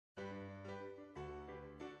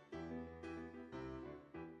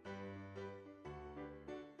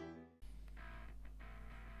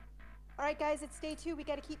right, guys, it's day 2. We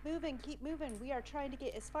got to keep moving, keep moving. We are trying to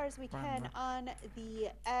get as far as we can on the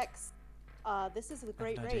X. This is a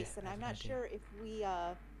great race, and I'm not sure if we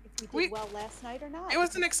did well last night or not. It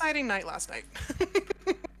was an exciting night last night.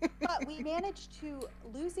 But we managed to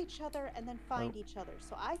lose each other and then find each other.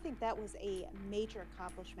 So I think that was a major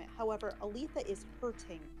accomplishment. However, Aletha is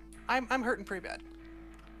hurting. I'm hurting pretty bad.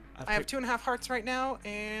 I have 2.5 hearts right now,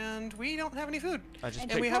 and we don't have any food.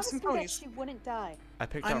 And we have some ponies. She wouldn't die. I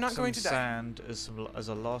picked up some sand as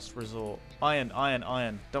a last resort. Iron.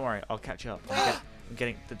 Don't worry, I'll catch up. I'm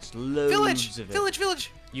getting there's loads of it.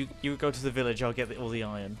 Village. You go to the village. I'll get all the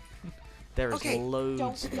iron. There is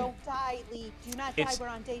loads. Don't die, Lee. Do not die. We're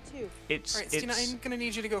on day 2. Alright, Stina, I'm gonna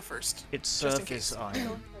need you to go first. It's surface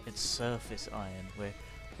iron. It's surface iron.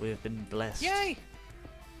 We've been blessed. Yay!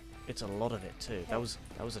 It's a lot of it too. Okay. That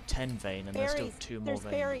was a 10 vein, and there's still 2 more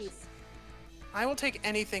veins. Berries. I will take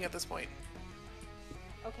anything at this point.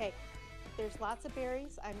 Okay, there's lots of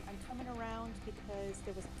berries. I'm coming around because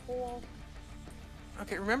there was a hole.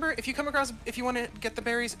 Okay, remember, if you want to get the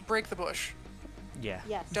berries, break the bush. Yeah.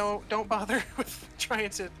 Yes. Don't bother with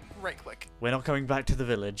trying to right click. We're not coming back to the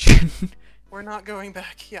village. We're not going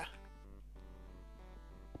back. Yeah.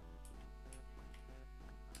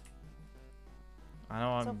 I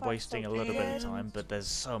know I'm wasting a little bit of time, but there's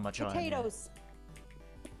so much iron. Potatoes.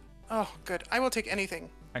 Oh, good. I will take anything.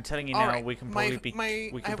 I'm telling you now, we can probably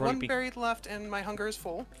I have 1 berry left, and my hunger is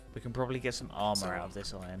full. We can probably get some armor out of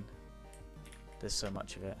this iron. There's so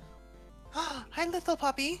much of it. Hi, little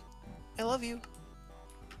puppy. I love you.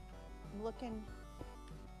 I'm looking.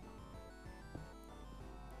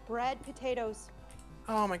 Bread, potatoes.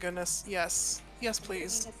 Oh my goodness. Yes. Yes,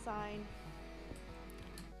 please. A sign.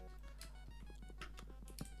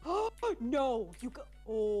 Oh no! You go.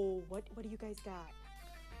 Oh, what do you guys got?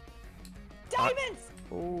 Diamonds!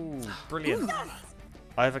 Oh, brilliant! Yes!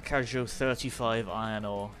 I have a casual 35 iron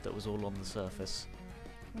ore that was all on the surface.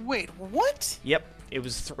 Wait, what? Yep, it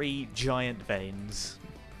was 3 giant veins.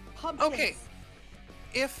 Pumpkins. Okay.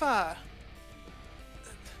 If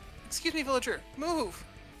excuse me, villager, move.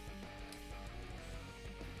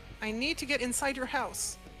 I need to get inside your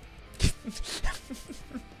house.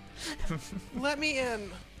 Let me in.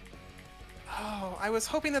 Oh, I was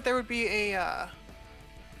hoping that there would be a,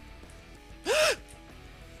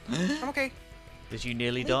 I'm okay. Did you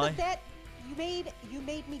nearly die? You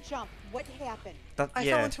made me jump. What happened? I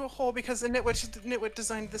fell into a hole because the nitwit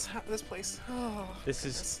designed this place. Oh,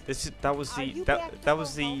 that was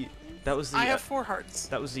the I have 4 hearts.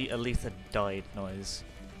 That was the Aletha died noise.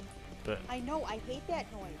 But I know, I hate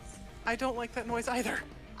that noise. I don't like that noise either.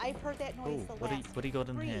 I've heard that noise the last what do you got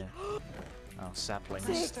in here? Oh, saplings.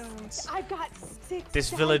 6 stones. I've got 6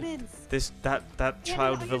 This diamonds. village, that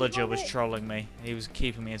child villager was trolling me. He was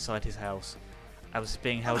keeping me inside his house. I was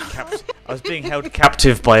being held captive. I was being held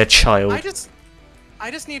captive by a child.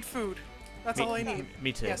 I just need food. That's all I need.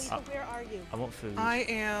 Me too. Yes. Where are you? I want food. I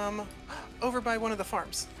am over by one of the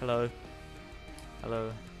farms. Hello.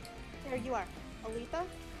 Hello. There you are. Aletha?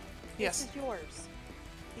 Yes. This is yours.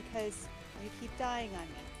 Because you keep dying on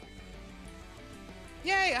me.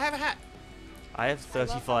 Yay, I have a hat. I have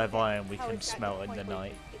 35 iron we can smelt in the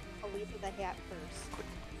night. Aletha the hat first.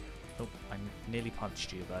 Oh, I nearly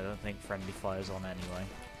punched you, but I don't think friendly fire's on anyway.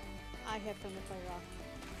 I have friendly fire off.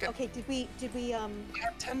 Good. Okay, did we I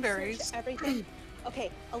have 10 berries. Everything? Okay,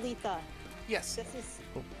 Aletha. Yes. This is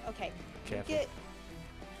okay. Careful.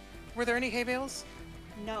 Were there any hay bales?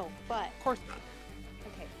 No, but Of course not.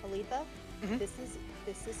 okay, Aletha,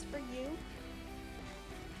 this is for you.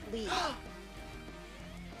 Leave.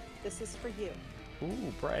 This is for you.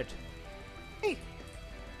 Ooh, bread. Hey.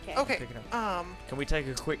 Okay. Can we take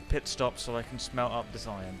a quick pit stop so I can smelt up this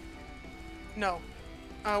iron? No.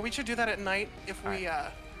 We should do that at night if we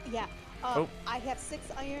Yeah. I have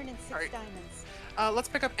 6 iron and 6 diamonds. Let's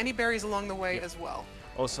pick up any berries along the way as well.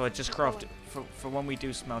 Also, I just crafted for when we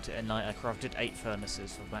do smelt it at night. I crafted 8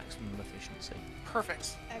 furnaces for maximum efficiency.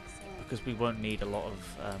 Perfect. Excellent. Because we won't need a lot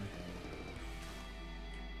of.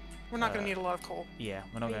 We're not going to need a lot of coal. Yeah,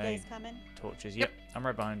 we're not Are you going guys coming? torches. Yep, I'm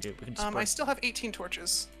right behind you. We can sprint. I still have 18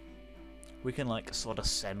 torches. We can like sort of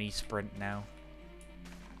semi-sprint now.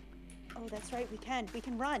 Oh, that's right. We can. We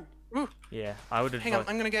can run. Ooh. Yeah, I would. Hang on,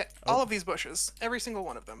 I'm gonna get all of these bushes, every single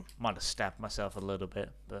one of them. Might have stabbed myself a little bit,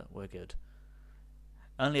 but we're good.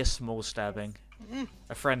 Only a small stabbing,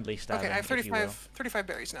 a friendly stabbing. Okay, I have 35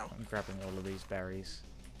 berries now. I'm grabbing all of these berries.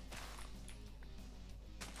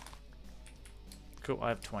 Cool, I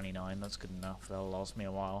have 29. That's good enough. That'll last me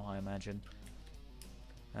a while, I imagine.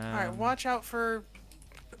 All right, watch out for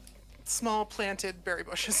small planted berry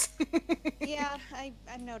bushes. Yeah,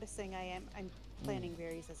 I'm noticing. I'm planting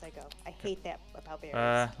berries as I go. I hate that about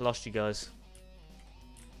berries. Lost you guys.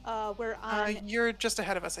 We're on. You're just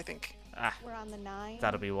ahead of us, I think. We're on the 9.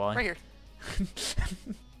 That'll be why. Right here.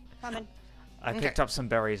 Coming. I picked up some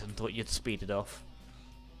berries and thought you'd speed it off.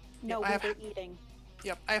 No, Yep, we were eating.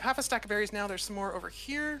 Yep, I have half a stack of berries now. There's some more over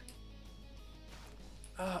here.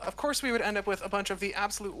 Of course, we would end up with a bunch of the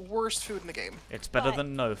absolute worst food in the game. It's better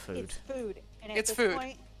than no food. It's food. And at It's this food.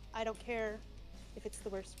 point, I don't care if it's the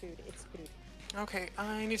worst food. It's food. Okay,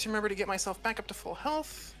 I need to remember to get myself back up to full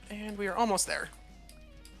health, and we are almost there.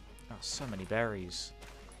 Oh, so many berries.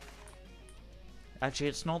 Actually,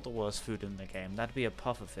 it's not the worst food in the game. That'd be a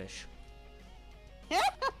pufferfish.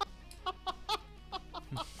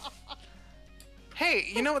 Hey,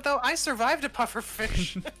 you know what though? I survived a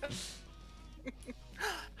pufferfish.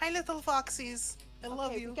 Hi, little foxies. I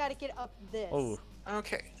love you. We gotta get up this. Oh,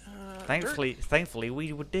 Okay. thankfully,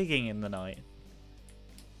 we were digging in the night.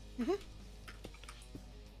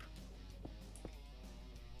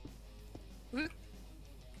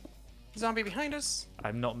 Zombie behind us.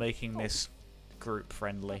 I'm not making this group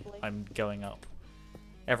friendly. Lovely. I'm going up.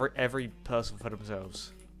 Every person for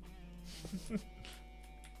themselves.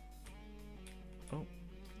 Oh,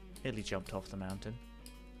 nearly jumped off the mountain.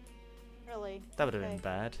 Really? That would have been Okay.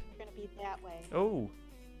 bad. We're gonna be that way. Oh.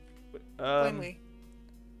 Finally.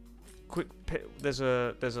 Quick, there's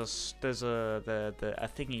a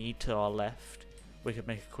thingy to our left. We could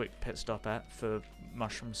make a quick pit stop at for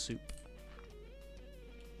mushroom soup.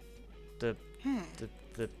 The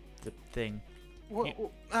thing.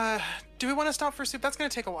 Do we want to stop for soup? That's gonna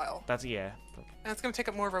take a while. That's yeah. And it's gonna take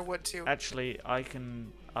up more of our wood too. Actually, I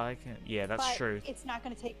can. Yeah, that's But true. it's not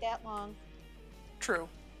gonna take that long. True.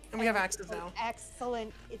 And we have axes now.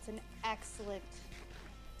 Excellent. It's an excellent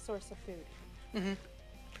source of food.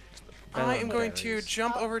 I am going to berries.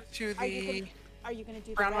 jump over to Are you the. gonna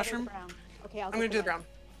do brown the red mushroom? Or the brown? Okay, I'm gonna do the brown.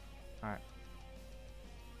 All right.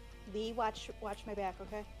 Lee, watch my back,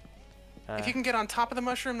 okay? If you can get on top of the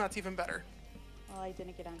mushroom, that's even better. Well, I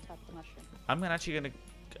didn't get on top of the mushroom. I'm actually gonna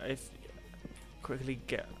quickly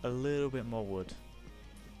get a little bit more wood.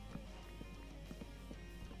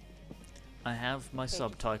 I have my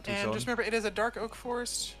subtitles And on. just remember, it is a dark oak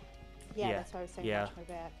forest. Yeah, Yeah, that's what I was saying. yeah. Watch my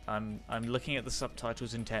back. I'm looking at the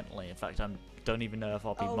subtitles intently. In fact, I don't even know if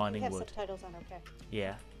I'll be Oh, mining you have wood. subtitles on, okay.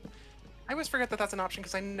 Yeah. I always forget that that's an option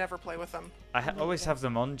because I never play with them. I always have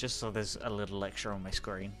them on just so there's a little extra on my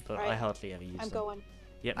screen, but I Right. hardly ever use I'm them. going.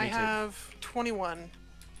 Yep, me I too. have 21.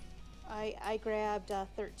 I grabbed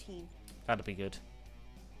 13. That'll be good.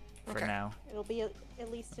 For Okay. now. It'll be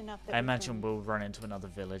at least enough that I we imagine can... we'll run into another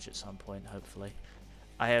village at some point, hopefully.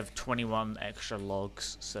 I have 21 extra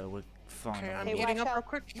logs, so we're fine. Okay, on I'm wood. eating watch up real out.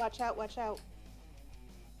 quick. Watch out, watch out.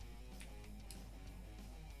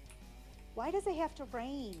 Why does it have to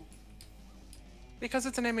rain? Because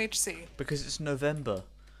it's an MHC. Because it's November.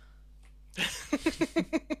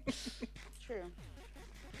 True.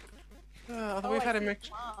 Although we've I had a see mix.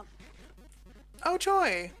 swamp. Oh,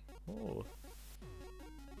 joy! Oh.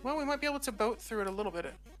 Well, we might be able to boat through it a little bit.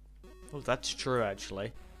 Oh, that's true,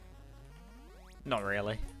 actually. Not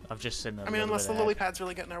really. I've just seen a I mean, little unless bit the ahead. lily pads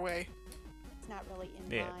really get in our way. It's not really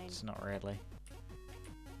in Yeah, line. it's not really.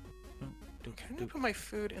 Okay, I'm gonna put my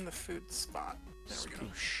food in the food spot. There we go.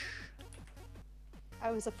 Sploosh. I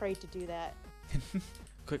was afraid to do that.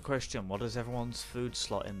 Quick question, what is everyone's food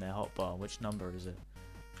slot in their hotbar? Which number is it?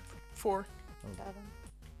 4. 7.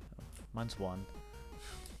 Mine's 1.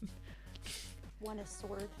 1 is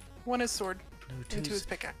sword. 1 is sword. No, And 2 is 2's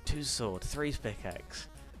pickaxe. 2's sword, 3's pickaxe.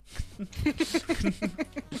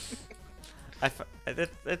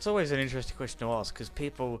 It's always an interesting question to ask because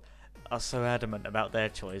people are so adamant about their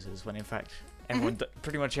choices when in fact everyone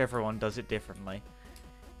pretty much everyone does it differently.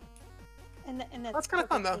 And That's kinda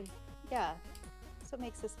fun, though. perfectly- Yeah. That's what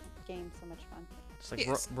makes this game so much fun. It's like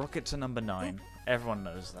Yes. rockets are number 9. Everyone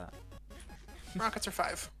knows that. Rockets are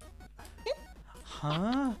 5.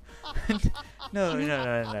 Huh? No.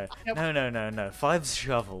 Yep. No. 5's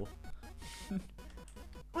shovel.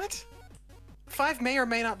 What? 5 may or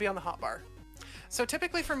may not be on the hotbar. So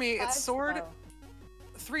typically for me, it's Five's sword. bow.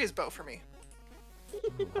 3 is bow for me.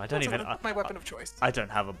 I don't even. My weapon of choice. I don't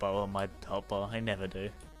have a bow on my hotbar. I never do.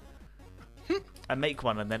 I make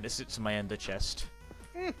one and then it sits in my ender chest.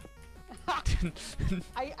 I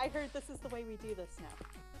heard this is the way we do this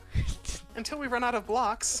now. Until we run out of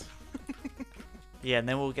blocks. Yeah, and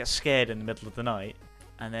then we'll get scared in the middle of the night,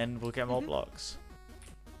 and then we'll get more blocks.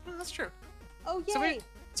 Oh, that's true. Oh, yay!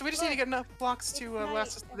 So we just need to get enough blocks It's to night,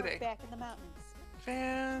 last us and through the we're day. back in the mountains.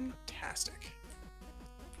 Fantastic.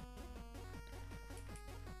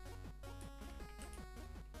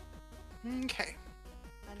 Okay.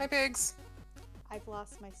 Hi, pigs. I've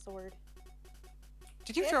lost my sword.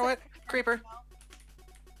 Did you throw it, Creeper?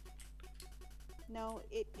 No,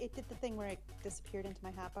 it did the thing where it disappeared into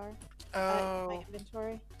my hotbar. Oh. My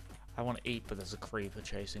inventory. I want to eat, but there's a creeper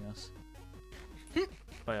chasing us. Wait,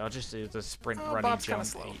 I'll just do the sprint, running, Bob's jump,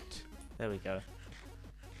 slow. eat. There we go.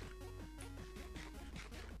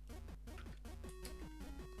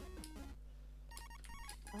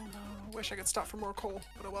 I wish I could stop for more coal,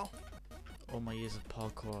 but oh well. All my years of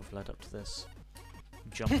parkour have led up to this.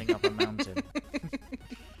 Jumping up a mountain.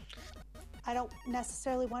 I don't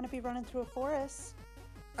necessarily want to be running through a forest.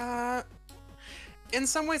 In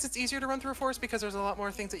some ways it's easier to run through a forest because there's a lot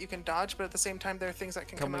more things that you can dodge, but at the same time there are things that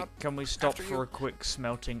can come out. Can we stop after for you. a quick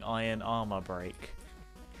smelting iron armor break?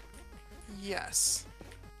 Yes.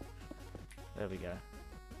 There we go.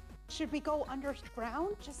 Should we go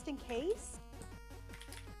underground just in case?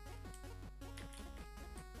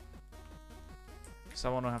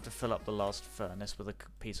 Someone will have to fill up the last furnace with a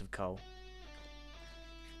piece of coal.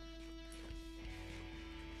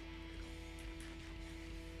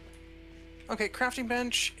 Okay, crafting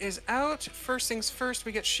bench is out. First things first,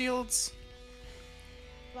 we get shields.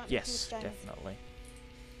 You want me to do Yes, diamonds? definitely.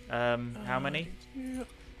 How many?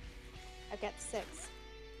 I've got 6.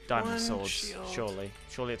 Diamond One swords, shield. surely.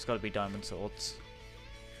 Surely it's got to be diamond swords.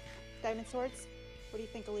 Diamond swords? What do you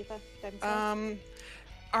think, Aletha? Diamond swords?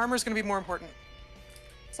 Armor's gonna be more important.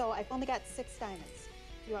 So I've only got 6 diamonds.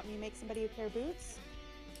 Do you want me to make somebody a pair of boots?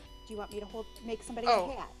 Do you want me to make somebody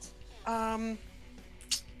a hat?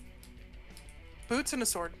 Boots and a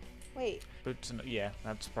sword. Wait, Boots and yeah,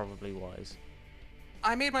 that's probably wise.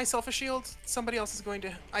 I made myself a shield. Somebody else is going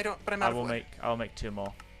to. I don't, but I'm out of wood. I'll make 2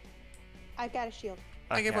 more. I've got a shield.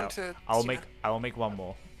 I give Okay, one to I'll Stina. make 1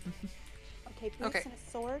 more. Okay, boots Okay. and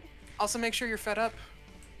a sword. Also, make sure you're fed up.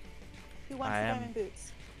 Who wants I the am. diamond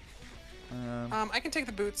boots? I can take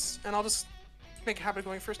the boots, and I'll just make a habit of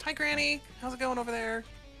going first. Hi, Granny. How's it going over there?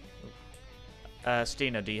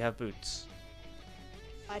 Stina, do you have boots?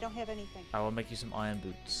 I don't have anything. I will make you some iron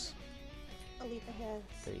boots. Aletha has.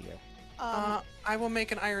 There you go. I will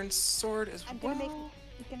make an iron sword as I'm well.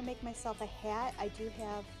 gonna make myself a hat. I do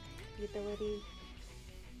have the ability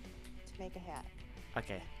to make a hat.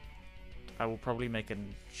 Okay. I will probably make a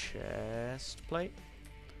chest plate.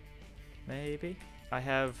 Maybe. I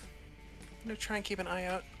have I'm gonna try and keep an eye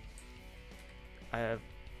out.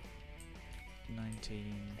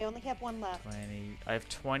 19, I only have 1 left. 20. I have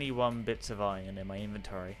 21 bits of iron in my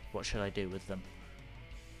inventory. What should I do with them?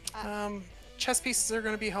 Chest pieces are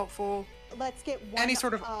gonna be helpful. Let's get one. Any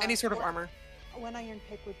sort of armor. 1 iron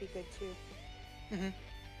pick would be good too.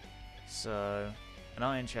 So, an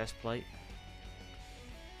iron chest plate,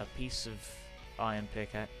 a piece of iron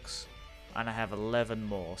pickaxe, and I have 11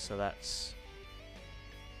 more, so that's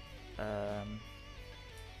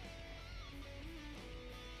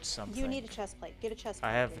something. You need a chest plate. Get a chest plate.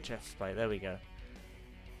 I have a dude. chest plate. There we go.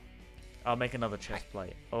 I'll make another chest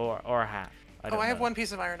plate or a hat. I have 1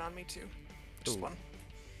 piece of iron on me too. Just Ooh. 1.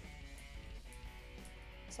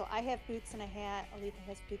 So I have boots and a hat. Aletha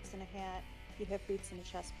has boots and a hat. You have boots and a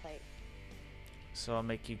chest plate. So I'll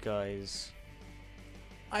make you guys.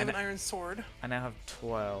 I have an iron sword. I now have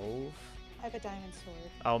 12. I have a diamond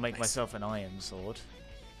sword. I'll make Nice. myself an iron sword.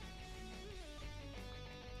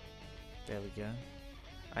 There we go.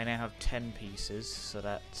 I now have 10 pieces, so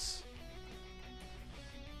that's.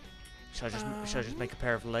 Should I just make a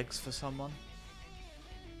pair of legs for someone?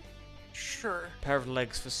 Sure. Pair of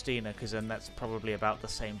legs for Stina, because then that's probably about the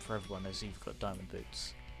same for everyone as you've got diamond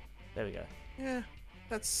boots. There we go. Yeah,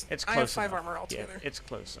 that's. It's I close have 5 enough. armor altogether. Yeah, it's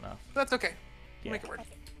close enough. That's okay. Yeah. Make it work.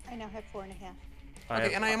 I now have 4 and a half.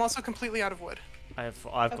 Okay, and I am also completely out of wood. I've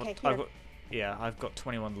Okay, got yeah, I've got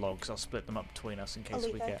 21 logs. I'll split them up between us in case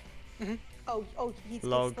we Aletha? get Oh, he's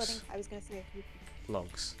Logs. splitting. I was gonna say you.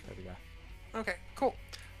 logs. There we go. Okay, cool.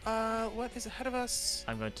 What is ahead of us?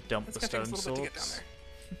 I'm going to dump It's the gonna take us stone a little bit to get down swords.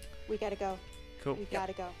 there. We gotta go. Cool. We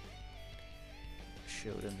gotta go.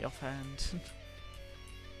 Shield in the offhand.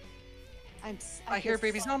 I hear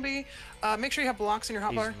baby zombie. Make sure you have blocks in your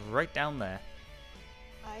He's hotbar. right down there.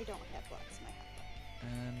 I don't have blocks in my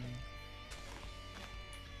hotbar.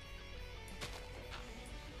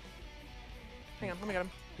 Hang on, let me get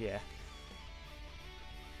him. Yeah.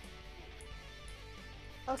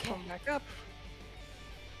 Okay. Come back up.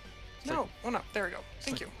 It's No, like- oh no, there we go.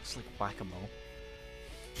 Thank you. It's like whack-a-mole.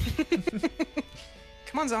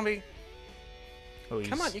 Come on, zombie. Oh,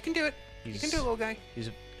 Come on, you can do it. You can do it, little guy.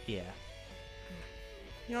 Yeah.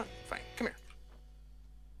 You know what? Fine. Come here.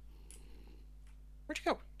 Where'd you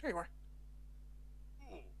go? There you are.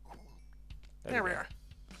 There we go. are.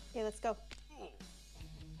 Okay, let's go.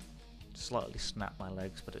 Slightly snap my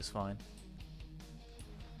legs, but it's fine.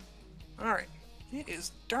 Alright. It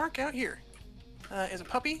is dark out here. Is a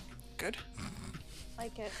puppy? Good.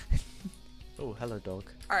 Like it. Oh, hello, dog.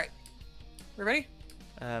 Alright. We ready?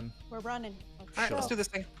 We're running. Alright, Sure. let's do this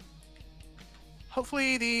thing.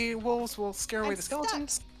 Hopefully the wolves will scare away I'm the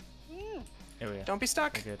skeletons. Here we are. Don't be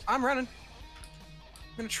stuck. We're good. I'm running.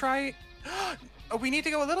 I'm gonna try... Oh, we need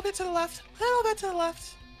to go a little bit to the left. A little bit to the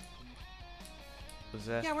left. Was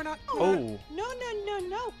there? Yeah, we're not... Oh. No.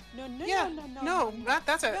 Yeah, no,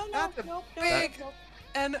 that's a, No, that's a no, big no.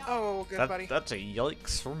 N-O, good buddy. That's a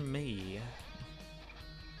yikes from me.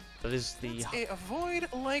 That is the. It's a avoid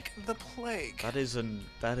like the plague. That is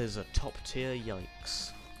a top tier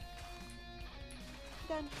yikes.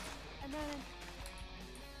 Done. I'm running.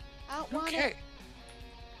 Out want Okay. it.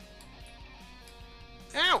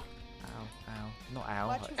 Ow! Ow, ow. Not ow.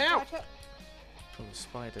 Watch, Ow. watch out. Oh,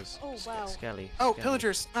 spiders. Oh, wow. Skelly. Oh, Skelly.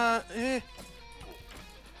 pillagers.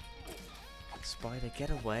 Spider, get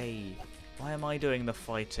away. Why am I doing the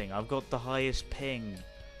fighting? I've got the highest ping.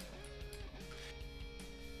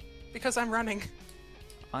 Because I'm running.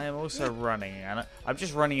 I am also running, and I'm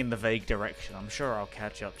just running in the vague direction. I'm sure I'll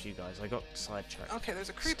catch up to you guys. I got sidetracked. Okay, there's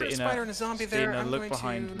a creeper, a Stina, spider, and a zombie there. Stina, I'm look going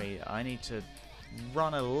behind to me. I need to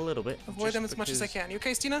run a little bit. avoid just them as much as I because can. You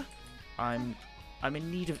okay, Stina? I'm in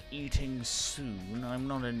need of eating soon. I'm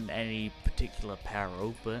not in any particular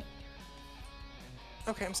peril, but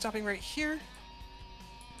Okay, I'm stopping right here.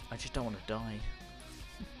 I just don't want to die.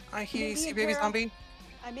 I hear Maybe see a baby girl. zombie.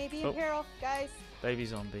 I may be in Oh. peril, guys. Baby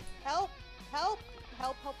zombie. Help! Help!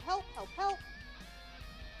 Help! Help! Help! Help! Help!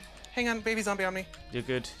 Hang on, baby zombie on me. You're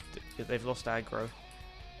good. They've lost aggro.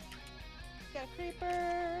 Got a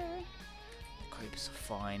creeper. Creeps are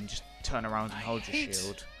fine. Just turn around and I hold your hate-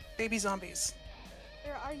 shield. Baby zombies.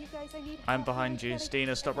 Where are you guys? I need. I'm help. behind I you. gotta-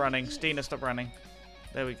 Stina, I stop gotta running. eat. Stina, stop running.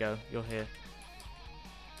 There we go. You're here.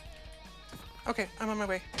 Okay, I'm on my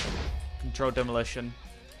way. Control demolition.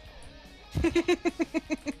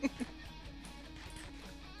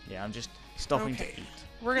 Yeah, I'm just stopping Okay. to eat.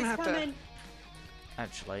 We're gonna He's have coming.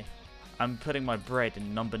 Actually, I'm putting my bread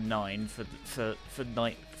in number 9 for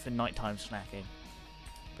nighttime snacking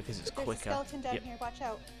because it's There's quicker. a skeleton down Yep, here. Watch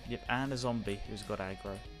out. yep, and a zombie who's got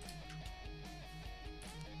aggro.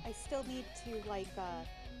 I still need to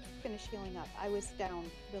finish healing up. I was down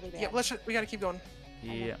really to. bad. Yeah, we gotta keep going.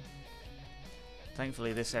 Yeah.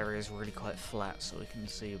 Thankfully, this area is really quite flat, so we can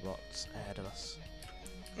see what's ahead of us.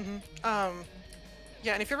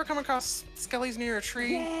 Yeah, and if you ever come across skellies near a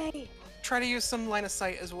tree, Yay! try to use some line of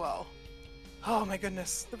sight as well. Oh my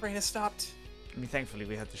goodness, the rain has stopped. I mean, thankfully,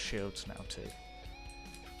 we have the shields now too.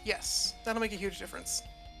 Yes, that'll make a huge difference.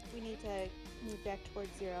 We need to move back towards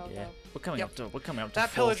 0. Yeah, Though. we're coming Yep. up to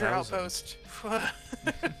That pillager 4,000. outpost.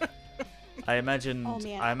 I imagine Oh,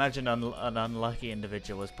 man. I imagine an unlucky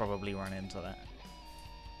individual has probably run into that.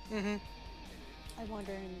 Mm-hmm. I'm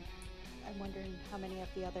wondering how many of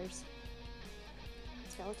the others.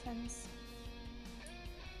 Skeletons.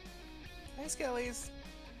 Hey, skellies.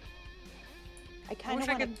 I kind wish of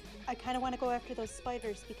I want could- to. I kind of want to go after those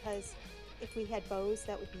spiders because if we had bows,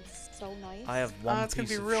 that would be so nice. I have one. It's gonna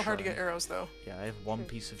piece be of real hard to shrine. get arrows though. Yeah, I have one True.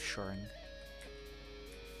 piece of shrine.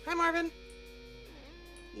 Hi, Marvin.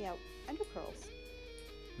 Yeah, ender pearls.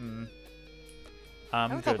 Hmm.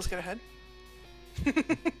 That would help us Good. get ahead.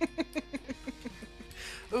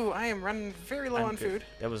 Ooh, I am running very low I'm on good.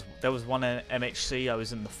 food. There was one MHC. I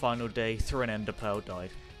was in the final day. Threw an ender pearl.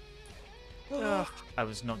 Died. Ugh. I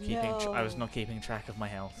was not keeping. I was No. not keeping track of my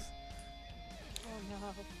health. Oh no.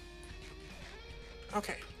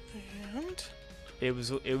 Okay. And It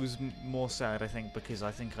was more sad, I think, because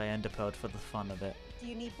I think I ender pearled for the fun of it. Do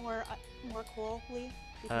you need more coal, Lee?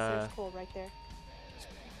 Because Uh, there's coal right there.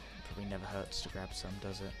 Probably never hurts to grab some,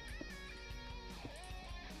 does it?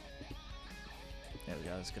 There we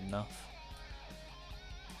go. That's good enough.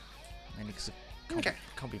 I mean, because I okay.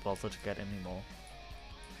 can't be bothered to get any more.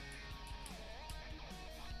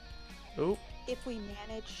 Oh, If we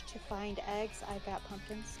manage to find eggs, I've got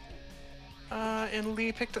pumpkins. And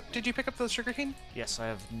Lee picked up. Did you pick up the sugarcane? yes, I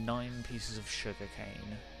have 9 pieces of sugar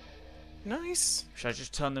cane. Nice. Should I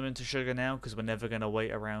just turn them into sugar now? Because we're never going to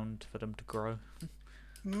wait around for them to grow.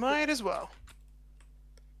 Might as well.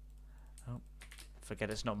 Forget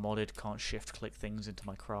it's not modded, can't shift click things into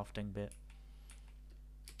my crafting bit.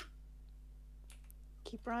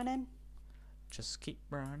 Keep running. Just keep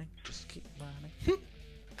running, just keep running.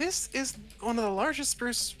 This is one of the largest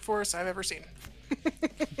spruce forests I've ever seen.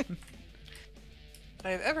 I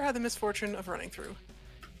have ever had the misfortune of running through.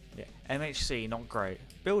 Yeah, MHC not great.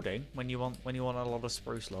 Building when you want a lot of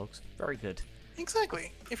spruce logs, very good.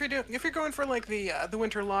 Exactly. If you're going for like the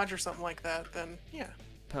winter lodge or something like that, then yeah,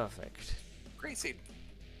 Perfect. great seed.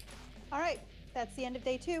 All right, that's the end of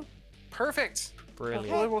day 2. Perfect. Brilliant.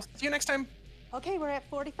 Okay. We'll see you next time. Okay, we're at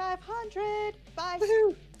 4,500. Bye.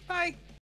 Woohoo! Bye.